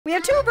We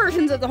have two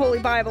versions of the Holy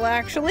Bible,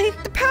 actually.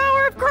 The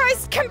power of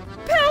Christ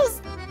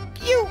compels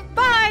you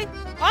by...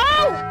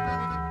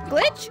 Oh!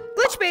 Glitch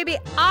baby,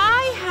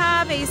 I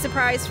have a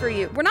surprise for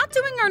you. We're not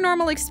doing our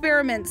normal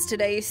experiments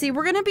today. You see,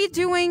 we're gonna be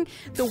doing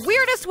the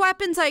weirdest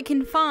weapons I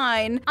can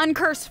find on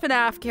cursed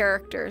FNAF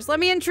characters. Let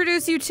me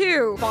introduce you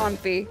to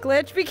Bonfie.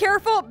 Glitch, be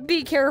careful.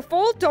 Be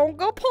careful. Don't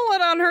go pull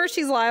it on her.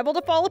 She's liable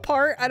to fall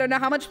apart. I don't know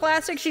how much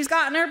plastic she's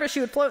got in her, but she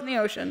would float in the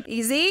ocean.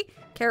 Easy.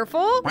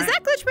 Careful. Is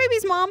that Glitch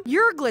Baby's mom?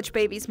 You're Glitch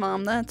Baby's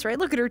mom. That's right.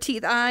 Look at her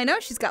teeth. I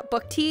know she's got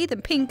buck teeth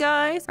and pink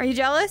eyes. Are you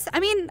jealous? I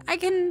mean, I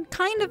can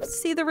kind of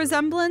see the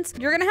resemblance.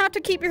 You're gonna have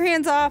to keep your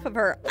hands off of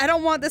her. I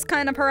don't want this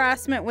kind of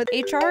harassment with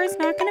HR. Is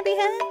not gonna be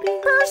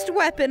happy. First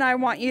weapon I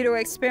want you to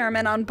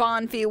experiment on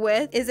Bonfie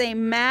with is a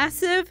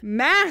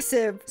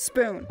massive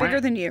spoon.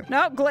 Bigger than you.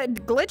 No,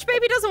 Glitch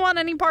Baby doesn't want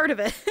any part of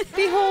it.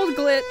 Behold,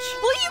 Glitch.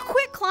 Will you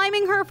quit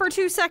climbing her for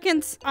 2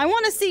 seconds? I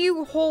want to see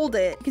you hold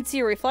it. You can see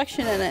a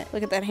reflection in it.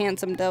 Look at that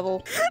handsome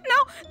devil.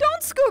 No,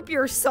 don't scoop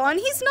your son.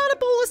 He's not a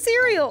bowl of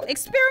cereal.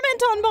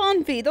 Experiment on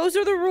Bonfie. Those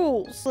are the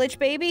rules. Glitch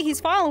Baby, he's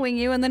following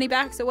you and then he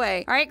backs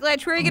away. All right,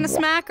 Glitch, where are you gonna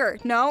smack her?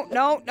 No.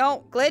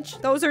 Glitch,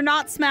 those are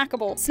not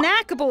smackable.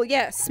 Snackable,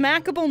 yes.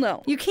 Smackable,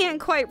 no. You can't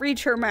quite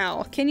reach her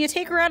mouth. Can you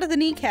take her out of the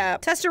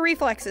kneecap? Test her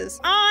reflexes.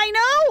 I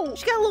know!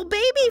 She got little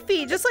baby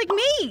feet, just like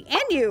me.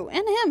 And you.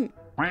 And him.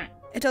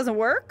 It doesn't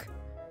work?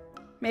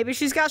 Maybe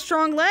she's got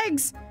strong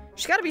legs.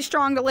 She's gotta be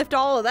strong to lift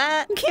all of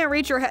that. You can't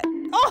reach her head.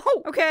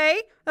 Oh,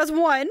 okay. That's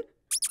one.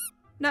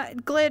 No,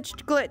 glitch.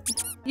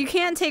 You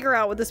can't take her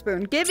out with a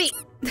spoon. Gibby.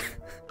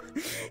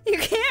 You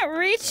can't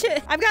reach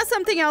it. I've got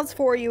something else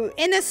for you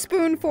in a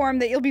spoon form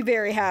that you'll be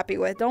very happy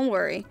with. Don't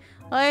worry.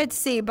 Let's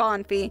see,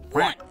 Bonfie.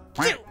 1,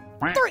 2,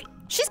 3.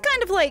 She's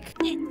kind of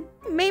like,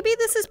 maybe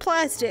this is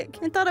plastic.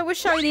 I thought it was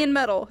shiny and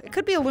metal. It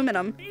could be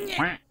aluminum.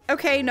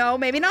 Okay, no,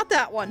 maybe not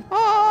that one.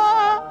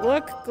 Oh,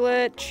 look,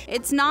 Glitch.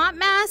 It's not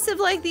massive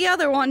like the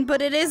other one,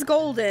 but it is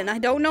golden. I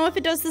don't know if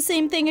it does the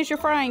same thing as your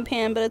frying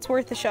pan, but it's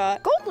worth a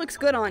shot. Gold looks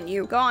good on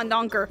you. Go on,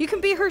 Donker. You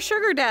can be her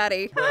sugar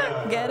daddy.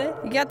 Get it?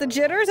 You got the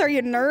jitters? Are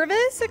you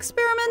nervous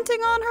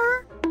experimenting on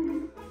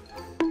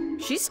her?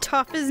 She's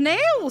tough as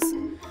nails.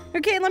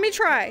 Okay, let me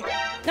try.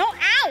 No,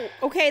 ow.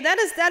 Okay, that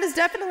is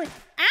definitely,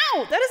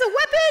 ow, that is a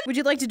weapon. Would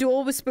you like to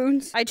duel with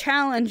spoons? I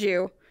challenge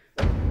you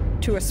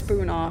to a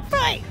spoon off.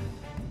 Fight.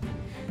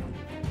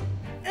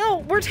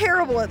 Oh, we're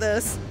terrible at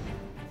this.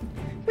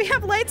 We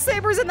have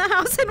lightsabers in the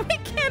house and we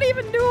can't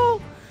even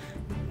duel.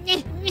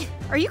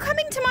 Are you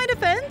coming to my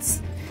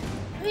defense?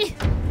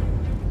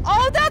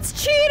 Oh,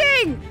 that's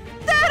cheating!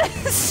 That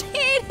is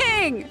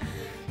cheating!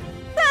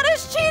 That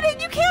is cheating!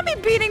 You can't be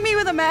beating me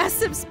with a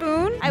massive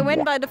spoon. I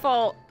win by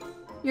default.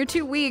 You're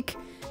too weak,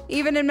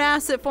 even in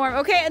massive form.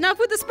 Okay, enough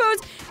with the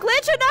spoons.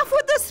 Glitch, enough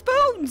with the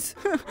spoons!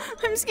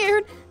 I'm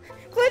scared.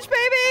 Glitch,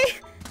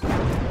 baby!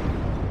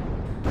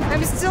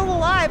 I'm still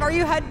alive. Are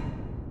you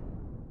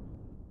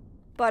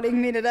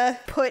butting me to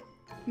death? Put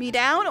me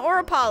down or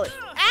apologize?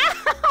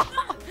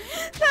 Ow!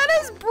 That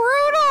is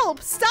brutal!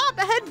 Stop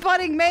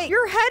headbutting me.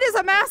 Your head is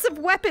a massive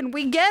weapon.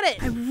 We get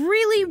it. I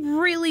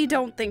really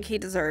don't think he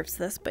deserves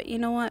this, but you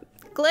know what?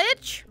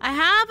 Glitch, I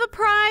have a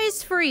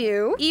prize for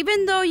you,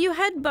 even though you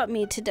headbutt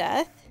me to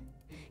death.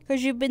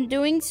 Because you've been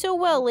doing so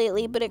well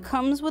lately, but it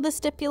comes with a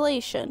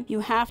stipulation. You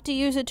have to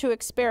use it to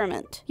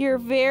experiment. Your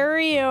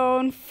very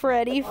own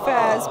Freddy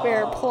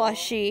Fazbear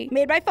plushie.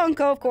 Made by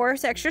Funko, of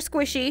course, extra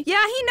squishy.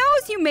 Yeah, he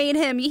knows you made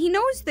him. He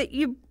knows that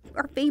you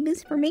are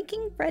famous for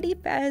making Freddy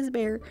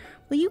Fazbear.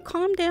 Will you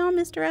calm down,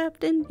 Mr.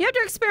 Afton? You have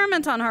to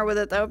experiment on her with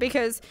it, though,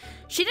 because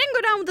she didn't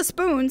go down with the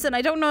spoons, and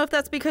I don't know if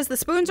that's because the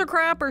spoons are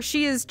crap or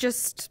she is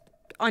just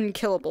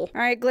unkillable.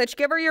 All right, Glitch,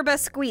 give her your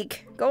best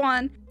squeak. Go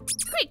on.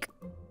 Squeak.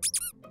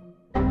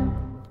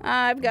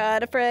 I've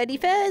got a Freddy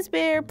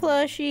Fazbear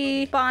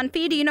plushie.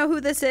 Bonfie, do you know who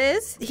this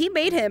is? He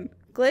made him.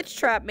 Glitch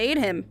Trap made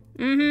him.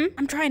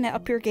 I'm trying to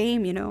up your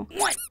game, you know.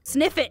 1.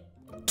 Sniff it.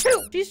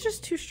 2. She's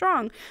just too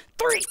strong.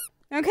 3.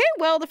 Okay,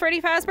 well, the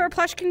Freddy Fazbear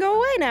plush can go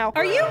away now.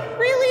 Are you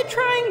really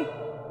trying?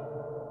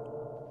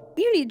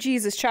 You need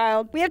Jesus,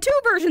 child. We have 2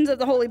 versions of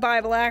the Holy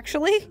Bible,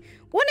 actually.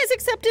 One is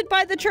accepted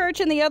by the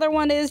church and the other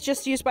one is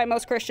just used by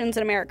most Christians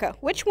in America.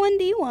 Which one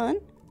do you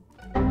want?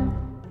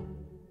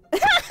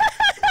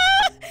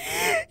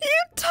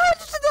 You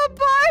touched the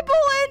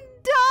Bible and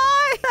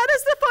died! That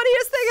is the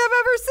funniest thing I've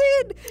ever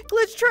seen!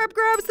 Glitch Trap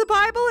grabs the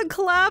Bible and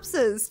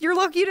collapses. You're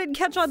lucky you didn't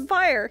catch on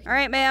fire. All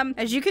right, ma'am.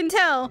 As you can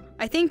tell,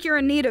 I think you're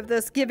in need of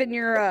this given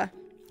your,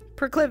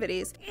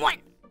 proclivities. 1.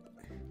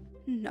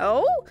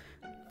 No.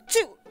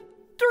 2.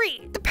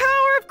 3. The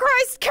power of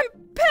Christ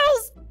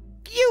compels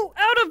you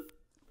out of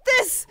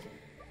this.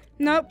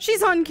 Nope,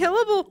 she's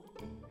unkillable.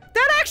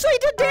 That actually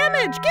did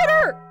damage. Get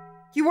her!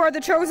 You are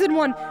the chosen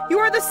one. You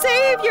are the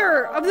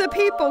savior of the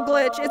people,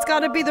 Glitch. It's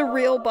gotta be the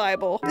real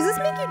Bible. Does this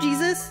make you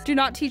Jesus? Do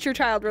not teach your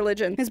child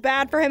religion. It's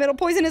bad for him. It'll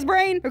poison his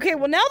brain. Okay,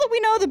 well, now that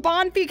we know the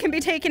Bonfie can be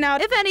taken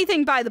out, if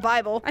anything, by the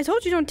Bible. I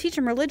told you don't teach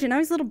him religion. Now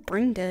he's a little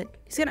brain dead.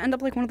 He's gonna end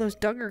up like one of those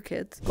Duggar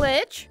kids.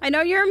 Glitch, I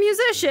know you're a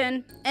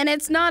musician, and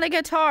it's not a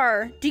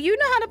guitar. Do you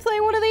know how to play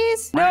one of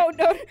these? No,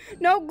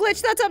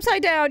 Glitch, that's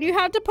upside down. You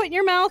have to put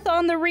your mouth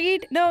on the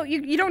reed. No,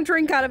 you don't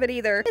drink out of it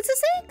either. It's a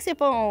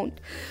saxophone.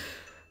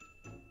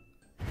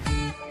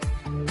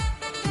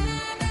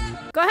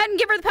 Go ahead and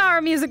give her the power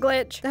of music,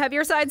 Glitch. The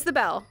heavier side's the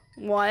bell.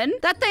 1.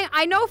 That thing,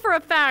 I know for a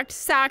fact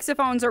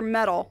saxophones are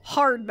metal,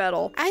 hard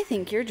metal. I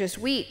think you're just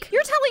weak.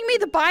 You're telling me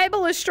the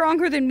Bible is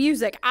stronger than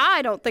music.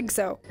 I don't think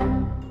so.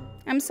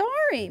 I'm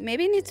sorry.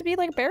 Maybe it needs to be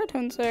like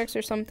baritone sax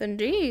or something.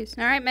 Jeez.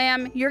 All right,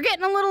 ma'am. You're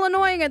getting a little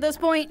annoying at this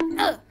point.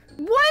 Ugh.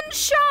 1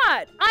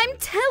 shot. I'm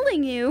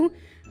telling you,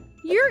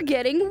 you're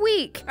getting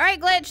weak. All right,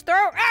 Glitch, throw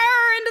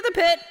her into the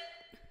pit.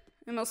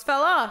 Almost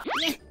fell off.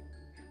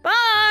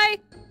 Bye.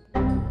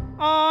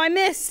 Oh, I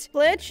missed.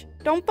 Glitch,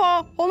 don't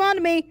fall. Hold on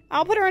to me.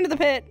 I'll put her into the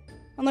pit.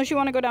 Unless you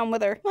want to go down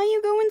with her. Why are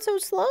you going so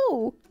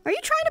slow? Are you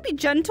trying to be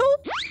gentle?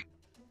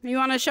 You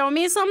want to show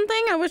me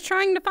something? I was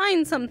trying to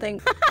find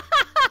something.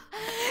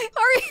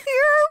 Are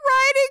you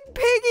riding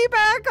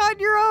piggyback on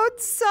your own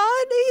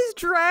son? He's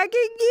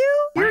dragging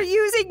you? You're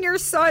using your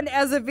son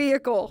as a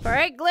vehicle. All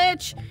right,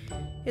 Glitch.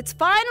 It's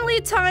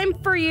finally time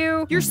for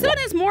you. Your son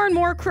is more and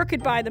more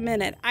crooked by the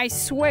minute, I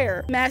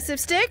swear. Massive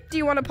stick, do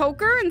you want to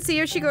poke her and see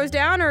if she goes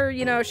down or,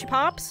 you know, she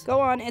pops?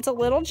 Go on, it's a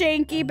little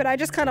janky, but I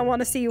just kind of want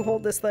to see you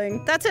hold this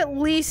thing. That's at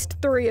least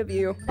 3 of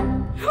you. Easy,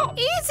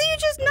 you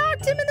just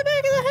knocked him in the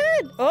back of the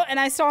head. Oh, and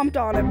I stomped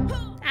on him.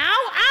 Ow,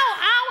 ow,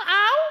 ow,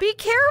 ow. Be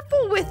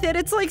careful with it,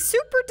 it's like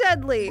super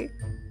deadly.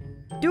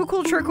 Do a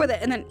cool trick with it,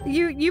 and then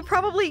you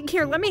probably,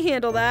 here, let me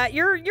handle that.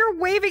 You're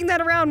waving that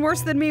around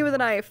worse than me with a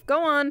knife.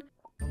 Go on.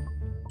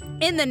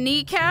 In the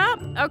kneecap.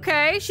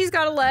 Okay, she's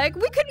got a leg.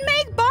 We could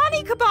make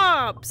Bonnie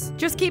kebabs.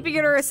 Just keeping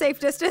it at a safe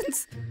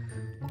distance.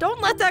 Don't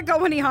let that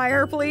go any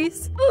higher,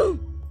 please. Ooh.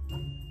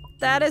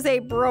 That is a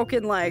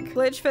broken leg.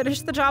 Glitch,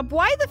 finish the job.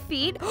 Why the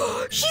feet?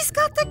 She's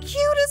got the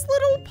cutest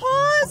little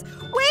paws.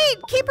 Wait,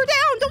 keep her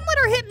down. Don't let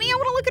her hit me. I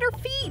want to look at her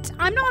feet.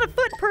 I'm not a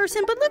foot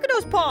person, but look at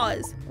those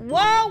paws.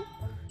 Whoa.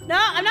 No,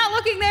 I'm not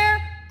looking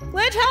there.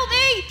 Glitch, help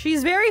me.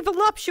 She's very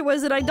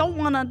voluptuous and I don't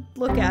want to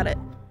look at it.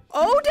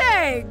 Oh,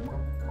 dang.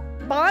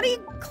 Bonnie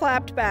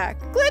clapped back.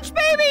 Glitch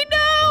baby,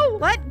 no!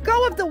 Let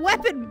go of the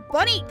weapon,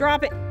 Bunny.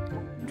 Drop it.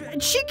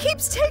 She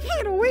keeps taking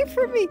it away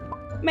from me.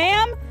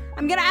 Ma'am,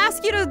 I'm gonna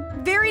ask you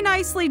to very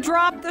nicely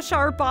drop the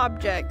sharp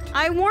object.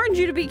 I warned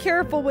you to be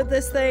careful with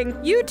this thing.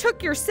 You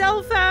took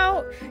yourself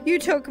out. You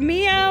took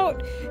me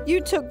out.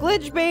 You took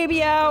Glitch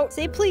baby out.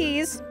 Say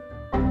please.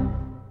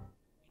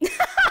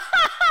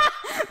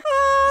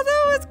 Oh,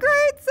 that was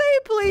great. Say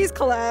please,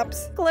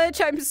 collapse.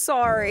 Glitch, I'm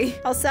sorry.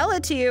 I'll sell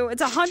it to you.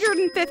 It's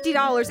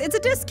 $150. It's a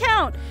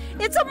discount.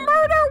 It's a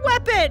murder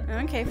weapon.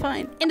 Okay,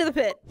 fine. Into the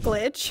pit.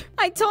 Glitch.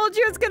 I told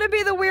you it's gonna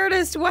be the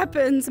weirdest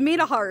weapons. Meet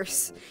a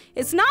hearse.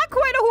 It's not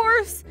quite a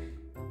horse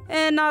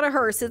and not a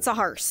hearse. It's a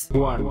hearse.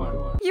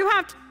 You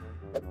have to...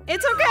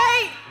 It's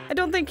okay. I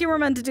don't think you were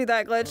meant to do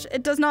that, Glitch.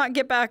 It does not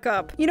get back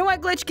up. You know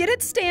what, Glitch? Get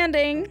it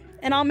standing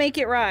and I'll make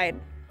it ride.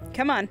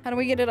 Come on, how do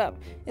we get it up?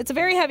 It's a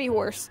very heavy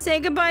horse. Say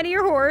goodbye to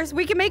your horse.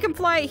 We can make him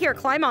fly. Here,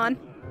 climb on.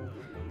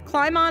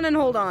 Climb on and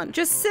hold on.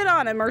 Just sit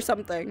on him or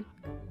something.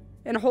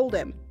 And hold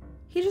him.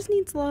 He just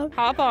needs love.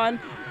 Hop on.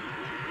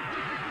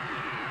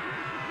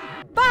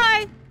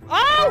 Bye!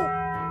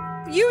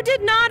 Oh! You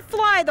did not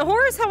fly. The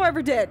horse,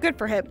 however, did. Good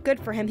for him. Good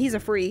for him. He's a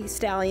free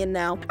stallion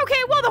now.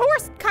 Okay, well, the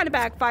horse kind of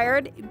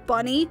backfired.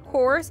 Bunny,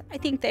 horse, I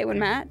think they would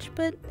match,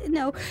 but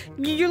no.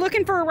 You're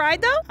looking for a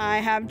ride, though? I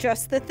have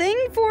just the thing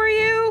for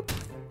you.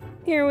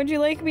 Here, would you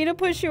like me to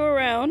push you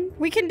around?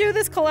 We can do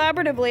this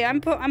collaboratively.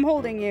 I'm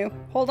holding you.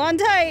 Hold on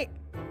tight.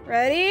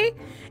 Ready?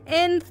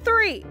 In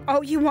 3.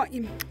 Oh,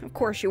 of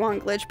course you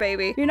want Glitch,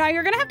 baby. You're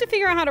gonna have to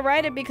figure out how to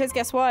ride it because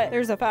guess what?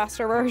 There's a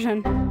faster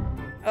version.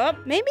 Oh,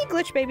 maybe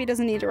Glitch baby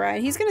doesn't need to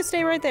ride. He's gonna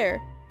stay right there.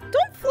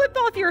 Don't flip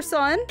off your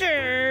son.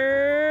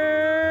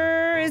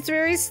 It's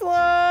very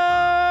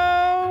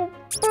slow.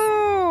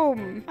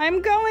 Boom.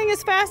 I'm going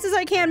as fast as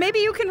I can. Maybe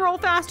you can roll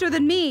faster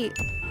than me.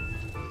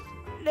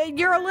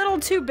 You're a little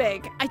too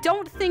big. I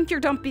don't think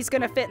your dumpy's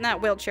gonna fit in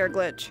that wheelchair,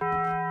 Glitch.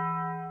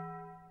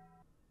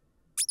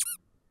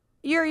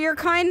 You're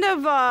kind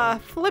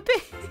of, flipping.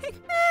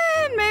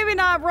 And maybe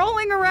not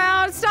rolling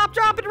around. Stop,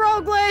 drop, and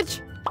roll, Glitch.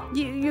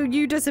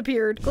 You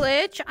disappeared.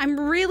 Glitch, I'm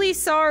really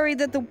sorry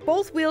that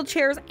both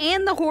wheelchairs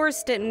and the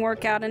horse didn't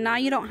work out and now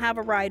you don't have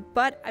a ride,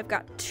 but I've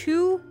got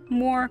 2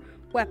 more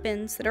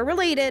weapons that are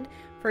related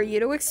for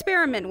you to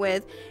experiment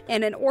with,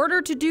 and in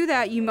order to do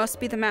that, you must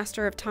be the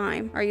master of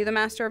time. Are you the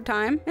master of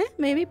time?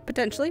 Maybe,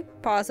 potentially,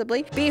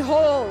 possibly.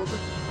 Behold,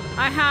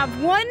 I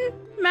have 1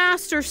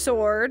 Master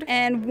Sword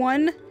and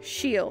 1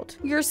 shield.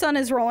 Your son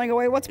is rolling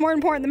away. What's more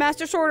important, the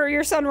Master Sword or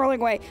your son rolling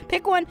away?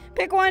 Pick one,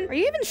 pick one. Are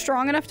you even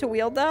strong enough to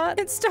wield that?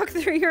 It's stuck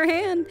through your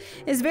hand.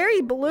 It's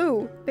very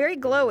blue, very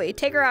glowy.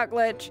 Take her out,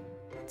 Glitch.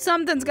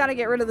 Something's gotta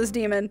get rid of this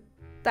demon.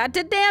 That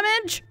did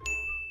damage.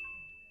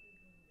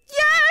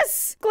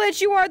 Yes!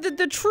 Glitch, you are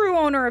the true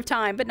owner of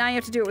time, but now you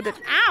have to do it with it.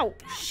 Ow!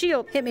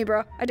 Shield. Hit me,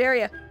 bro. I dare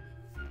you.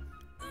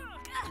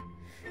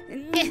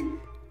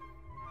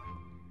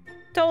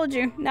 Told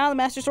you. Now the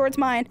Master Sword's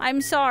mine.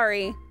 I'm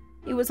sorry.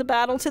 It was a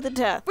battle to the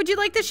death. Would you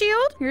like the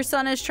shield? Your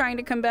son is trying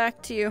to come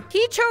back to you.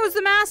 He chose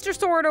the Master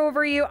Sword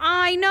over you.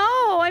 I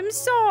know. I'm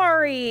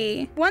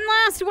sorry. One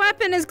last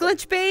weapon as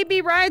Glitch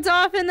Baby rides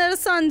off into the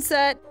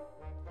sunset.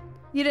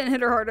 You didn't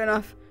hit her hard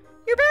enough.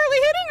 You're barely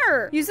hitting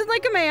her. Use it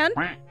like a man.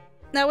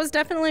 That was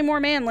definitely more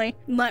manly.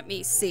 Let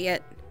me see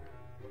it.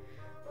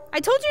 I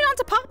told you not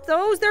to pop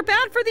those. They're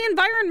bad for the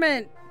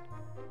environment.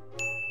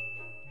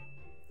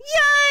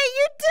 Yay,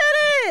 you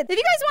did it! If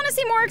you guys want to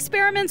see more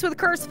experiments with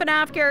cursed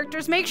FNAF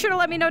characters, make sure to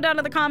let me know down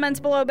in the comments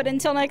below. But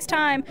until next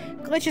time,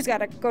 Glitch has got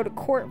to go to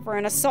court for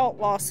an assault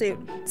lawsuit.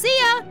 See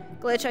ya!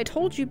 Glitch, I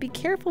told you, be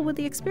careful with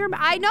the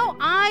experiment. I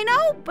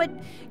know, but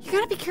you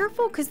gotta be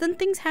careful because then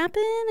things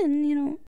happen and, you know.